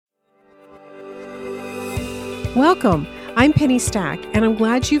Welcome. I'm Penny Stack, and I'm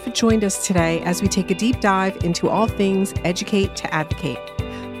glad you've joined us today as we take a deep dive into all things educate to advocate.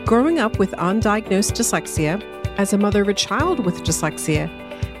 Growing up with undiagnosed dyslexia, as a mother of a child with dyslexia,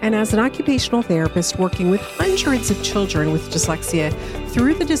 and as an occupational therapist working with hundreds of children with dyslexia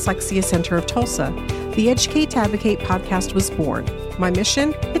through the Dyslexia Center of Tulsa, the Educate to Advocate podcast was born. My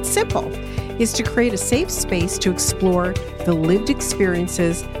mission? It's simple, is to create a safe space to explore the lived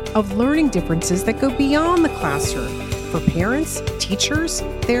experiences of learning differences that go beyond the classroom for parents, teachers,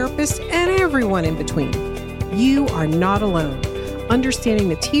 therapists, and everyone in between. You are not alone. Understanding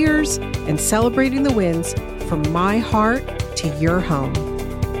the tears and celebrating the wins from my heart to your home.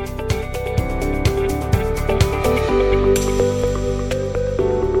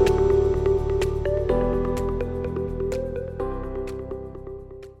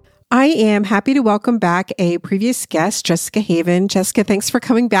 I am happy to welcome back a previous guest, Jessica Haven. Jessica, thanks for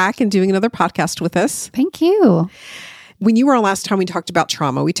coming back and doing another podcast with us. Thank you. When you were on last time, we talked about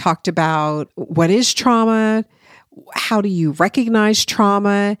trauma. We talked about what is trauma, how do you recognize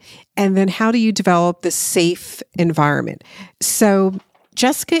trauma, and then how do you develop this safe environment. So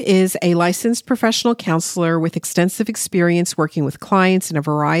Jessica is a licensed professional counselor with extensive experience working with clients in a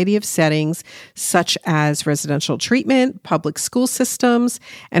variety of settings, such as residential treatment, public school systems,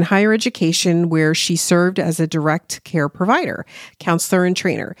 and higher education, where she served as a direct care provider, counselor, and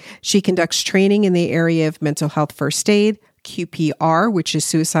trainer. She conducts training in the area of mental health first aid, QPR, which is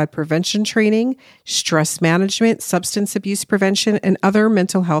suicide prevention training, stress management, substance abuse prevention, and other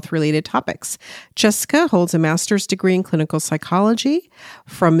mental health related topics. Jessica holds a master's degree in clinical psychology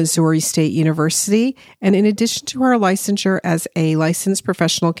from Missouri State University. And in addition to her licensure as a licensed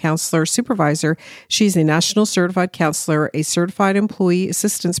professional counselor supervisor, she's a national certified counselor, a certified employee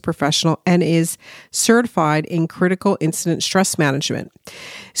assistance professional, and is certified in critical incident stress management.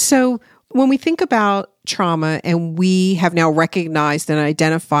 So when we think about trauma, and we have now recognized and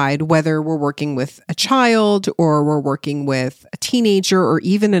identified whether we're working with a child or we're working with a teenager or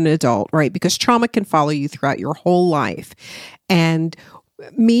even an adult, right? Because trauma can follow you throughout your whole life. And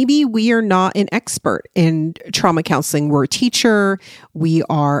maybe we are not an expert in trauma counseling. We're a teacher, we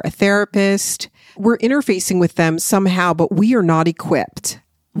are a therapist, we're interfacing with them somehow, but we are not equipped.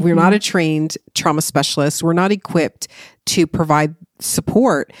 We're not a trained trauma specialist. We're not equipped to provide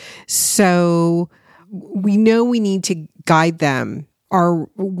support. So we know we need to guide them. Are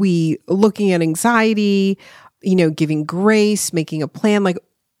we looking at anxiety, giving grace, making a plan? Like,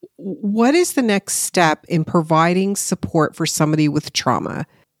 what is the next step in providing support for somebody with trauma?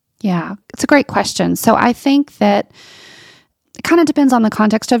 Yeah, it's a great question. So I think that it kind of depends on the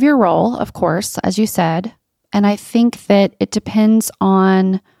context of your role, of course, as you said. And I think that it depends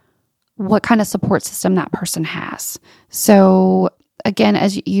on what kind of support system that person has. So again,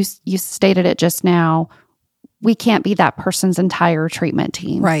 as you stated it just now, we can't be that person's entire treatment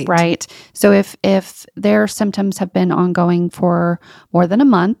team, right? So if their symptoms have been ongoing for more than a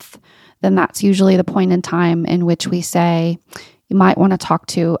month, then that's usually the point in time in which we say, you might want to talk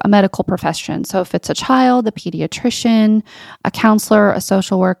to a medical profession. So if it's a child, a pediatrician, a counselor, a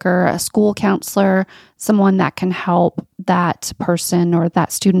social worker, a school counselor, someone that can help that person or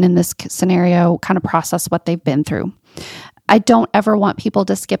that student in this scenario kind of process what they've been through. I don't ever want people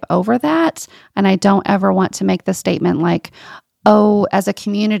to skip over that. And I don't ever want to make the statement like, oh, as a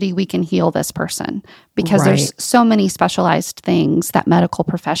community, we can heal this person, because there's so many specialized things that medical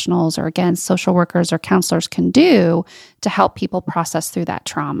professionals or, again, social workers or counselors can do to help people process through that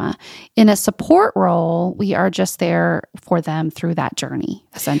trauma. In a support role, we are just there for them through that journey,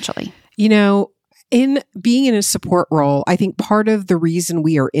 essentially. In being in a support role, I think part of the reason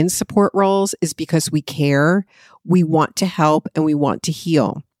we are in support roles is because we care, we want to help, and we want to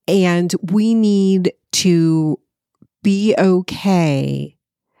heal. And we need to be okay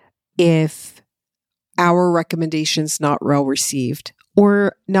if our recommendations not well received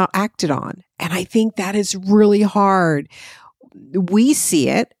or not acted on. And I think that is really hard. We see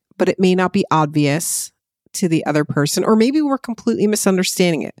it, but it may not be obvious to the other person, or maybe we're completely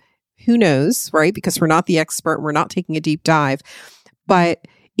misunderstanding it. Who knows, right? Because we're not the expert, we're not taking a deep dive. But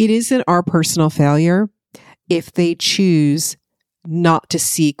it isn't our personal failure if they choose not to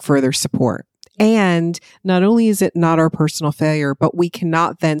seek further support. And not only is it not our personal failure, but we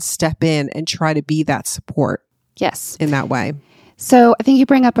cannot then step in and try to be that support. Yes. In that way. So I think you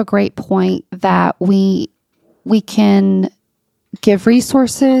bring up a great point that we can give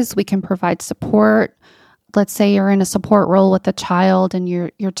resources, we can provide support. Let's say you're in a support role with a child and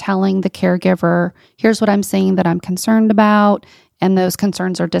you're telling the caregiver, here's what I'm saying that I'm concerned about, and those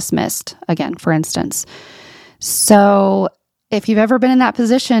concerns are dismissed, again, for instance. So if you've ever been in that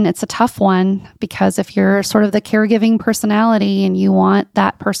position, it's a tough one, because if you're sort of the caregiving personality and you want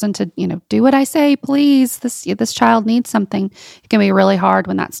that person to, do what I say, please, this child needs something, it can be really hard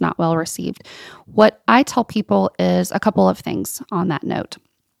when that's not well received. What I tell people is a couple of things on that note.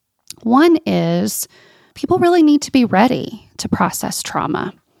 One is people really need to be ready to process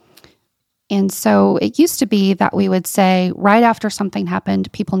trauma. And so it used to be that we would say right after something happened,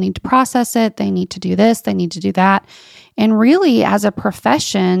 people need to process it. They need to do this. They need to do that. And really, as a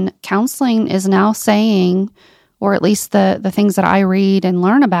profession, counseling is now saying, or at least the things that I read and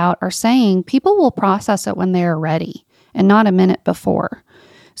learn about are saying, people will process it when they're ready and not a minute before.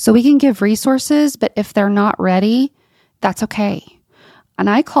 So we can give resources, but if they're not ready, that's okay. And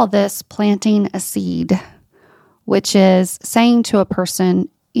I call this planting a seed, which is saying to a person,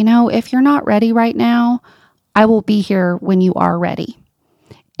 if you're not ready right now, I will be here when you are ready.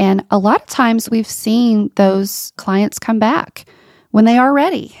 And a lot of times we've seen those clients come back when they are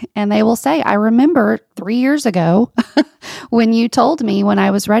ready, and they will say, I remember 3 years ago when you told me when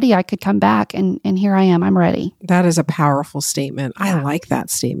I was ready, I could come back, and here I am, I'm ready. That is a powerful statement. Yeah. I like that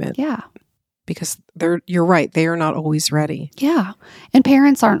statement. Yeah. Because you're right, they are not always ready. Yeah. And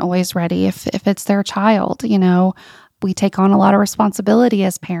parents aren't always ready if it's their child, We take on a lot of responsibility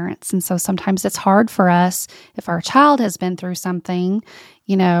as parents. And so sometimes it's hard for us if our child has been through something,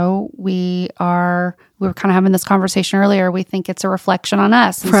 we were kind of having this conversation earlier. We think it's a reflection on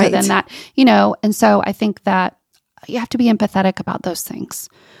us. And right. So then that, and so I think that you have to be empathetic about those things.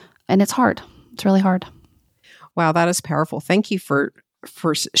 And it's hard. It's really hard. Wow, that is powerful. Thank you for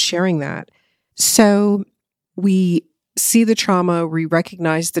sharing that. So we see the trauma, we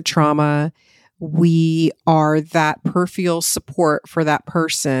recognize the trauma, we are that peripheral support for that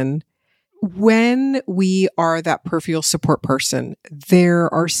person. When we are that peripheral support person,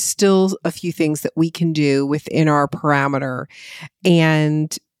 there are still a few things that we can do within our parameter.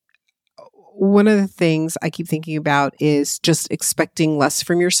 And one of the things I keep thinking about is just expecting less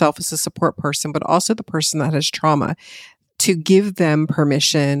from yourself as a support person, but also the person that has trauma, to give them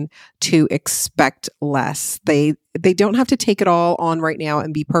permission to expect less. They don't have to take it all on right now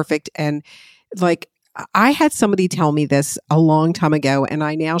and be perfect. And I had somebody tell me this a long time ago, and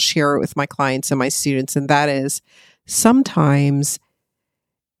I now share it with my clients and my students. And that is, sometimes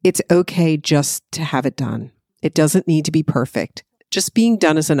it's okay just to have it done. It doesn't need to be perfect. Just being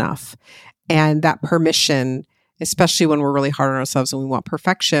done is enough. And that permission, especially when we're really hard on ourselves and we want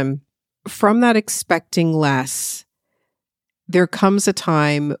perfection, from that expecting less, there comes a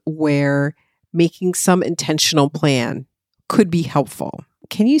time where making some intentional plan could be helpful.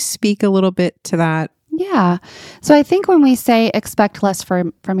 Can you speak a little bit to that? Yeah. So I think when we say expect less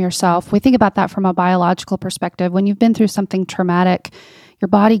from yourself, we think about that from a biological perspective. When you've been through something traumatic, your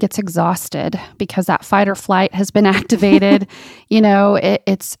body gets exhausted because that fight or flight has been activated.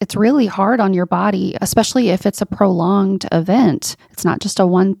 It's really hard on your body, especially if it's a prolonged event. It's not just a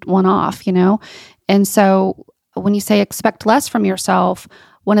one-off, And so when you say expect less from yourself,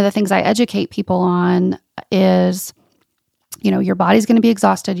 one of the things I educate people on is, your body's going to be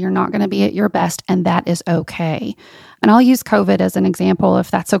exhausted. You're not going to be at your best, and that is okay. And I'll use COVID as an example, if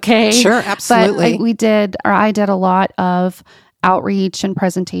that's okay. Sure, absolutely. But I did a lot of outreach and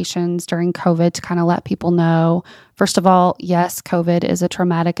presentations during COVID to kind of let people know, first of all, yes, COVID is a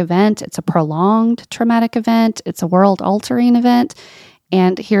traumatic event. It's a prolonged traumatic event. It's a world-altering event.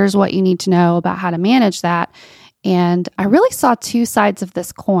 And here's what you need to know about how to manage that. And I really saw two sides of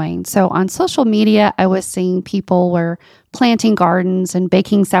this coin. So on social media, I was seeing people were planting gardens and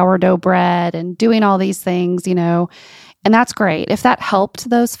baking sourdough bread and doing all these things, and that's great. If that helped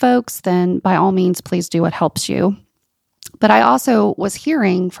those folks, then by all means, please do what helps you. But I also was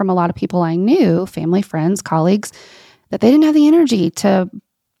hearing from a lot of people I knew, family, friends, colleagues, that they didn't have the energy to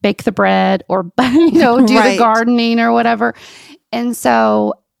bake the bread or, do the gardening or whatever. And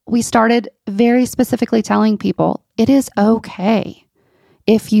so we started very specifically telling people, it is okay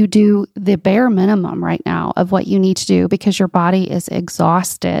if you do the bare minimum right now of what you need to do, because your body is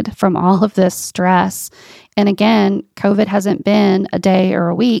exhausted from all of this stress. And again, COVID hasn't been a day or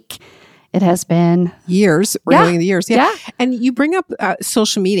a week. It has been years. We're going the years. Yeah. And you bring up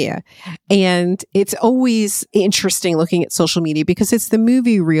social media, and it's always interesting looking at social media because it's the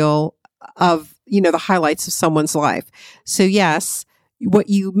movie reel of, the highlights of someone's life. So yes, what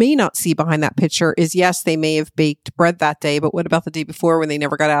you may not see behind that picture is, yes, they may have baked bread that day, but what about the day before when they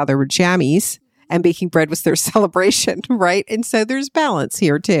never got out of their jammies and baking bread was their celebration, right? And so there's balance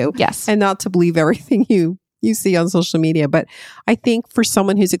here too. Yes. And not to believe everything you see on social media. But I think for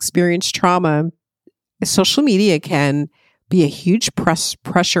someone who's experienced trauma, social media can be a huge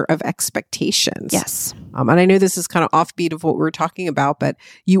pressure of expectations. Yes. And I know this is kind of offbeat of what we're talking about, but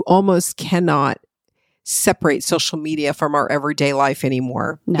you almost cannot separate social media from our everyday life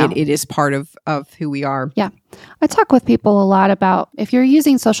anymore. No. It is part of who we are. Yeah. I talk with people a lot about if you're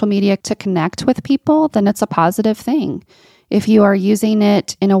using social media to connect with people, then it's a positive thing. If you are using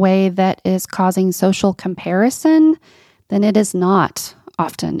it in a way that is causing social comparison, then it is not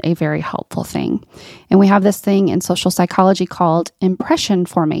often a very helpful thing. And we have this thing in social psychology called impression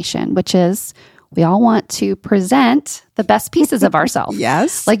formation, which is we all want to present the best pieces of ourselves.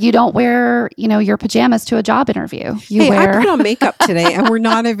 Yes. Like you don't wear, your pajamas to a job interview. You I put on makeup today and we're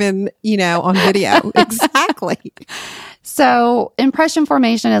not even, on video. Exactly. So impression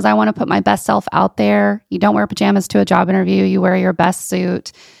formation is I want to put my best self out there. You don't wear pajamas to a job interview. You wear your best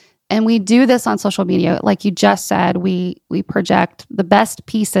suit. And we do this on social media. Like you just said, we project the best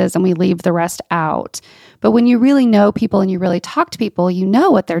pieces and we leave the rest out. But when you really know people and you really talk to people, you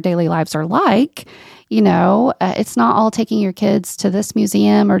know what their daily lives are like. It's not all taking your kids to this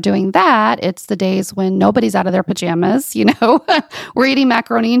museum or doing that. It's the days when nobody's out of their pajamas. We're eating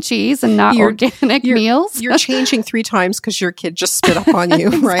macaroni and cheese and not organic meals. You're changing 3 times because your kid just spit up on you,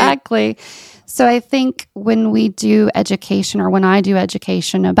 right? Exactly. So I think when we do education or when I do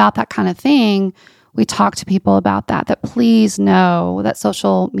education about that kind of thing, we talk to people about that please know that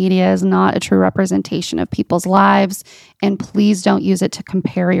social media is not a true representation of people's lives. And please don't use it to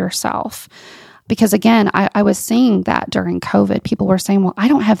compare yourself. Because again, I was seeing that during COVID. People were saying, well, I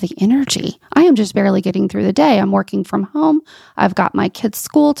don't have the energy. I am just barely getting through the day. I'm working from home. I've got my kids'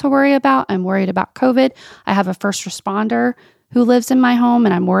 school to worry about. I'm worried about COVID. I have a first responder who lives in my home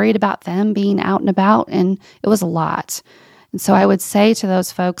and I'm worried about them being out and about. And it was a lot. And so I would say to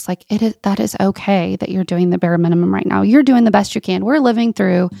those folks, that is okay that you're doing the bare minimum right now. You're doing the best you can. We're living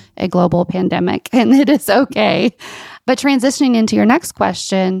through a global pandemic and it is okay. But transitioning into your next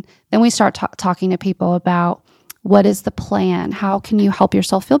question, then we start talking to people about what is the plan? How can you help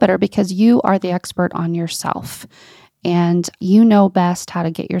yourself feel better? Because you are the expert on yourself and you know best how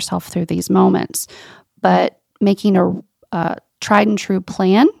to get yourself through these moments. But making a tried and true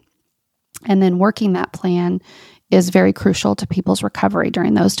plan and then working that plan is very crucial to people's recovery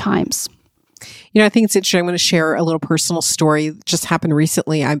during those times. I think it's interesting. I'm going to share a little personal story that just happened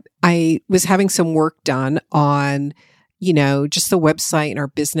recently. I was having some work done on, just the website and our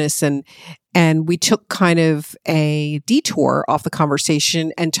business. And we took kind of a detour off the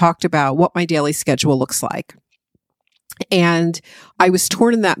conversation and talked about what my daily schedule looks like. And I was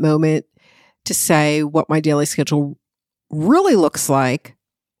torn in that moment to say what my daily schedule really looks like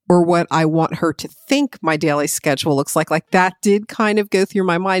or what I want her to think my daily schedule looks like. Like that did kind of go through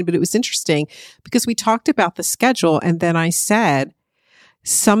my mind, but it was interesting because we talked about the schedule and then I said,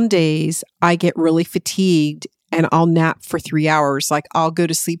 some days I get really fatigued and I'll nap for 3 hours. Like I'll go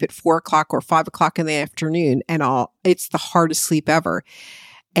to sleep at 4 o'clock or 5 o'clock in the afternoon and it's the hardest sleep ever.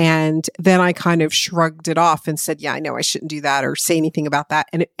 And then I kind of shrugged it off and said, yeah, I know I shouldn't do that or say anything about that.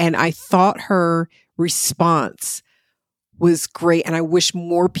 And I thought her response was great. And I wish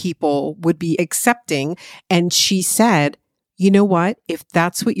more people would be accepting. And she said, you know what? If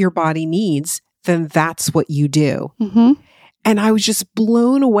that's what your body needs, then that's what you do. Mm-hmm. And I was just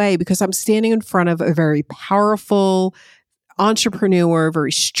blown away because I'm standing in front of a very powerful entrepreneur,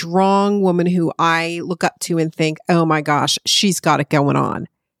 very strong woman who I look up to and think, oh my gosh, she's got it going on.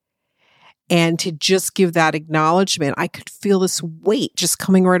 And to just give that acknowledgement, I could feel this weight just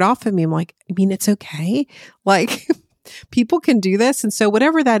coming right off of me. I'm like, it's okay. Like people can do this. And so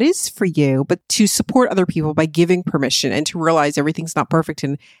whatever that is for you, but to support other people by giving permission and to realize everything's not perfect.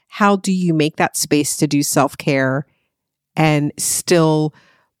 And how do you make that space to do self-care and still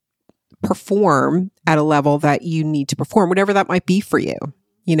perform at a level that you need to perform, whatever that might be for you.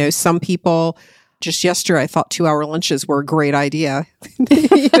 Some people, just yesterday, I thought 2-hour lunches were a great idea.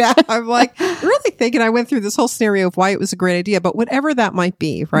 I'm like, really thinking I went through this whole scenario of why it was a great idea, but whatever that might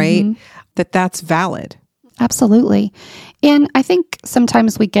be, right? Mm-hmm. That's valid. Absolutely. And I think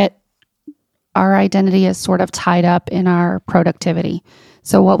sometimes we get our identity is sort of tied up in our productivity.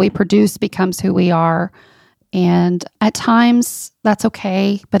 So what we produce becomes who we are. And at times that's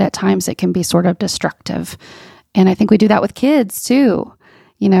okay, but at times it can be sort of destructive. And I think we do that with kids too.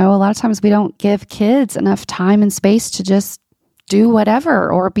 A lot of times we don't give kids enough time and space to just do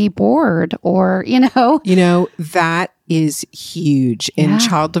whatever or be bored or, that is huge in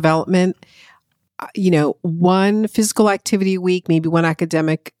child development. One physical activity a week, maybe one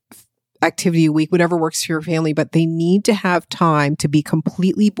academic activity a week, whatever works for your family, but they need to have time to be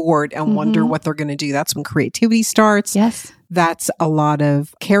completely bored and wonder what they're going to do. That's when creativity starts. Yes. That's a lot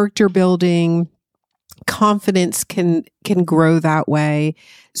of character building. confidence can grow that way.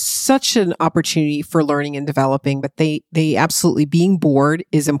 Such an opportunity for learning and developing, but they absolutely, being bored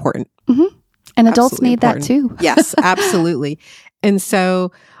is important. Mm-hmm. And adults Absolutely need important. that too. Yes, absolutely. And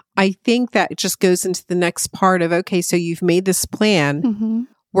so I think that it just goes into the next part of, okay, so you've made this plan, Mm-hmm.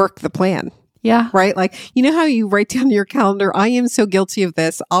 work the plan. Yeah. Right? Like, you know how you write down your calendar? I am so guilty of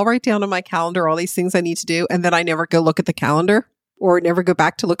this. I'll write down on my calendar all these things I need to do, and then I never go look at the calendar or never go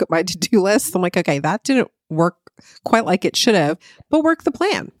back to look at my to-do list. I'm like, okay, that didn't work quite like it should have, but work the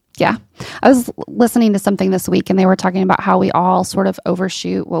plan. Yeah. I was listening to something this week and they were talking about how we all sort of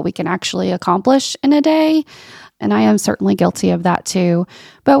overshoot what we can actually accomplish in a day. And I am certainly guilty of that too.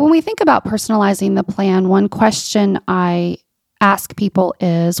 But when we think about personalizing the plan, one question I ask people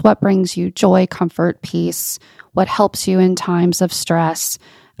is, what brings you joy, comfort, peace? What helps you in times of stress?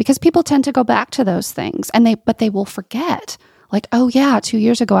 Because people tend to go back to those things but they will forget. Like, oh yeah, 2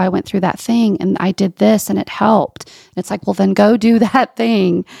 years ago I went through that thing and I did this and it helped. And it's like, well, then go do that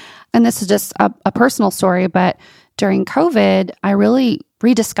thing. And this is just a personal story, but during COVID, I really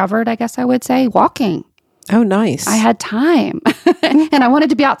rediscovered, I guess I would say, walking. Oh, nice. I had time and I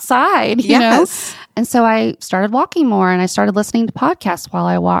wanted to be outside, you know? And so I started walking more and I started listening to podcasts while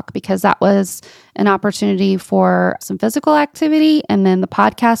I walk because that was an opportunity for some physical activity. And then the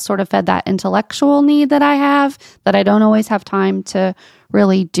podcast sort of fed that intellectual need that I have that I don't always have time to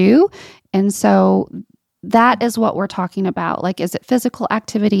really do. And so that is what we're talking about. Like, is it physical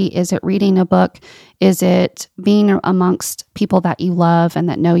activity? Is it reading a book? Is it being amongst people that you love and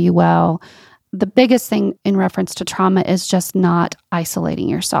that know you well? The biggest thing in reference to trauma is just not isolating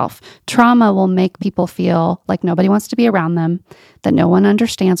yourself. Trauma will make people feel like nobody wants to be around them, that no one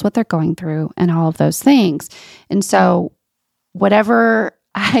understands what they're going through, and all of those things. And so whatever,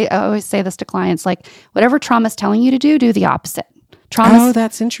 I always say this to clients, like whatever trauma is telling you to do the opposite. Oh,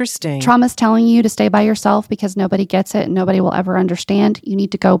 that's interesting. Trauma's telling you to stay by yourself because nobody gets it and nobody will ever understand. You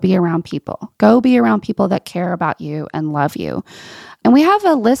need to go be around people. Go be around people that care about you and love you. And we have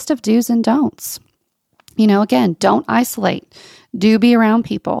a list of do's and don'ts. You know, again, don't isolate. Do be around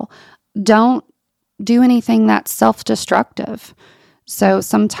people. Don't do anything that's self-destructive. So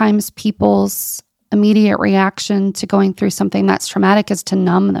sometimes people's immediate reaction to going through something that's traumatic is to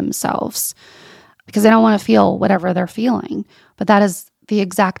numb themselves because they don't want to feel whatever they're feeling. But that is the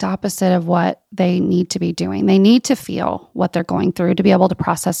exact opposite of what they need to be doing. They need to feel what they're going through to be able to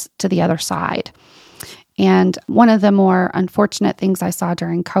process to the other side. And one of the more unfortunate things I saw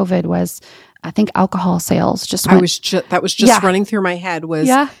during COVID was, I think, alcohol sales just went. That was just running through my head was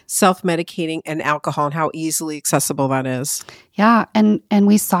Yeah. self-medicating and alcohol and how easily accessible that is. Yeah. And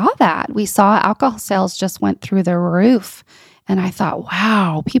we saw that. We saw alcohol sales just went through the roof. And I thought,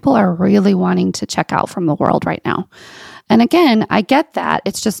 wow, people are really wanting to check out from the world right now. And again, I get that.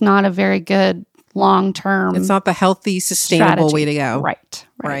 It's just not a very good long-term. It's not the healthy, sustainable strategy. way to go.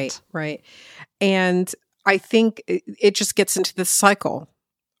 Right. And I think it just gets into this cycle,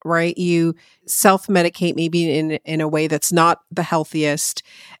 right? You self-medicate maybe in a way that's not the healthiest,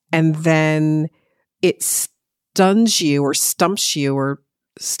 and then it stuns you or stumps you or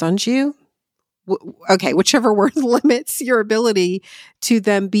stuns you. Okay, whichever word limits your ability to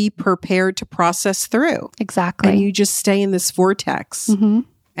then be prepared to process through. Exactly. And you just stay in this vortex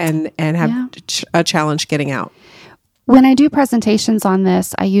and have a challenge getting out. When I do presentations on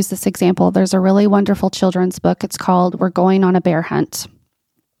this, I use this example. There's a really wonderful children's book. It's called We're Going on a Bear Hunt.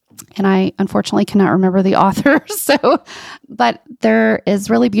 And I unfortunately cannot remember the author. But there is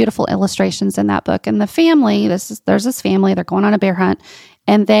really beautiful illustrations in that book. And the family, there's this family, they're going on a bear hunt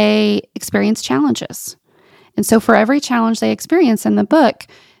and they experience challenges. And so for every challenge they experience in the book,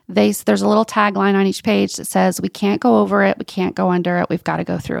 there's a little tagline on each page that says, we can't go over it, we can't go under it, we've got to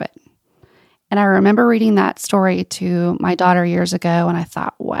go through it. And I remember reading that story to my daughter years ago, and I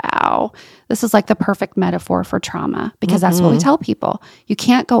thought, wow, this is like the perfect metaphor for trauma, because that's what we tell people. You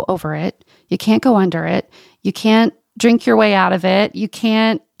can't go over it. You can't go under it. You can't drink your way out of it. You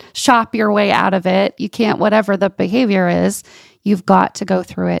can't shop your way out of it. You can't, whatever the behavior is, you've got to go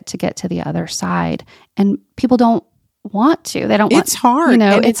through it to get to the other side. And people don't want to. They don't want. It's hard. You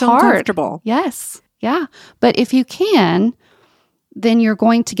know, and it's hard. Uncomfortable. Yes. Yeah. But if you can, then you're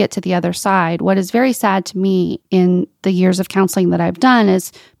going to get to the other side. What is very sad to me in the years of counseling that I've done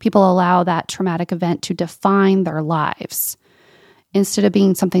is people allow that traumatic event to define their lives. Instead of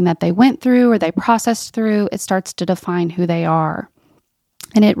being something that they went through or they processed through, it starts to define who they are.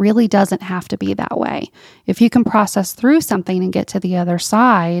 And it really doesn't have to be that way. If you can process through something and get to the other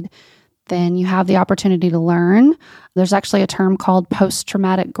side, then you have the opportunity to learn. There's actually a term called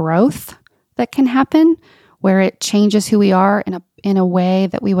post-traumatic growth that can happen, where it changes who we are in a way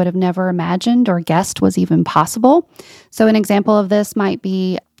that we would have never imagined or guessed was even possible. So an example of this might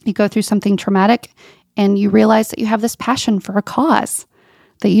be you go through something traumatic and you realize that you have this passion for a cause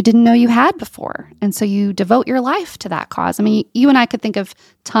that you didn't know you had before. And so you devote your life to that cause. I mean, you and I could think of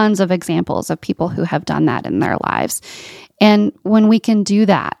tons of examples of people who have done that in their lives. And when we can do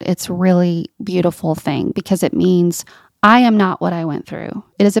that, it's a really beautiful thing because it means I am not what I went through.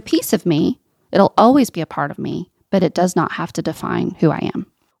 It is a piece of me. It'll always be a part of me, but it does not have to define who I am.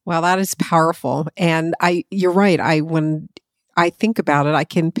 Wow, that is powerful. And you're right. When I think about it, I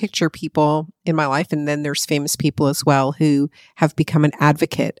can picture people in my life, and then there's famous people as well who have become an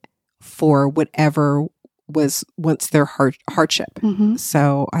advocate for whatever was once their hardship. Mm-hmm.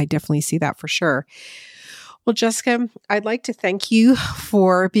 So I definitely see that for sure. Well, Jessica, I'd like to thank you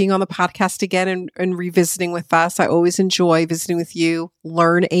for being on the podcast again and revisiting with us. I always enjoy visiting with you,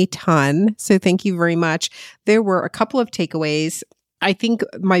 learn a ton. So thank you very much. There were a couple of takeaways. I think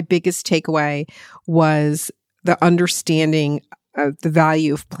my biggest takeaway was the understanding of the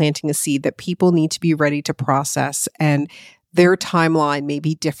value of planting a seed that people need to be ready to process, and their timeline may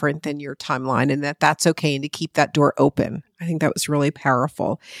be different than your timeline, and that's okay, and to keep that door open. I think that was really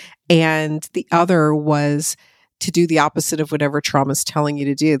powerful. And the other was to do the opposite of whatever trauma is telling you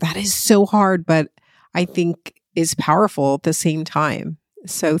to do. That is so hard, but I think is powerful at the same time.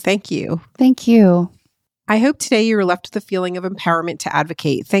 So thank you. Thank you. I hope today you were left with a feeling of empowerment to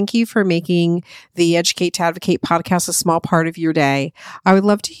advocate. Thank you for making the Educate to Advocate podcast a small part of your day. I would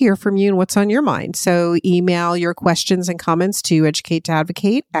love to hear from you and what's on your mind. So email your questions and comments to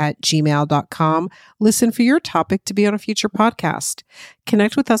educatetoadvocate@gmail.com. Listen for your topic to be on a future podcast.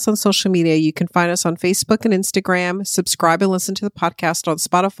 Connect with us on social media. You can find us on Facebook and Instagram. Subscribe and listen to the podcast on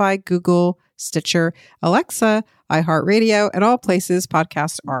Spotify, Google, Stitcher, Alexa, iHeartRadio, and all places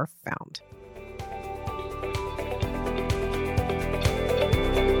podcasts are found.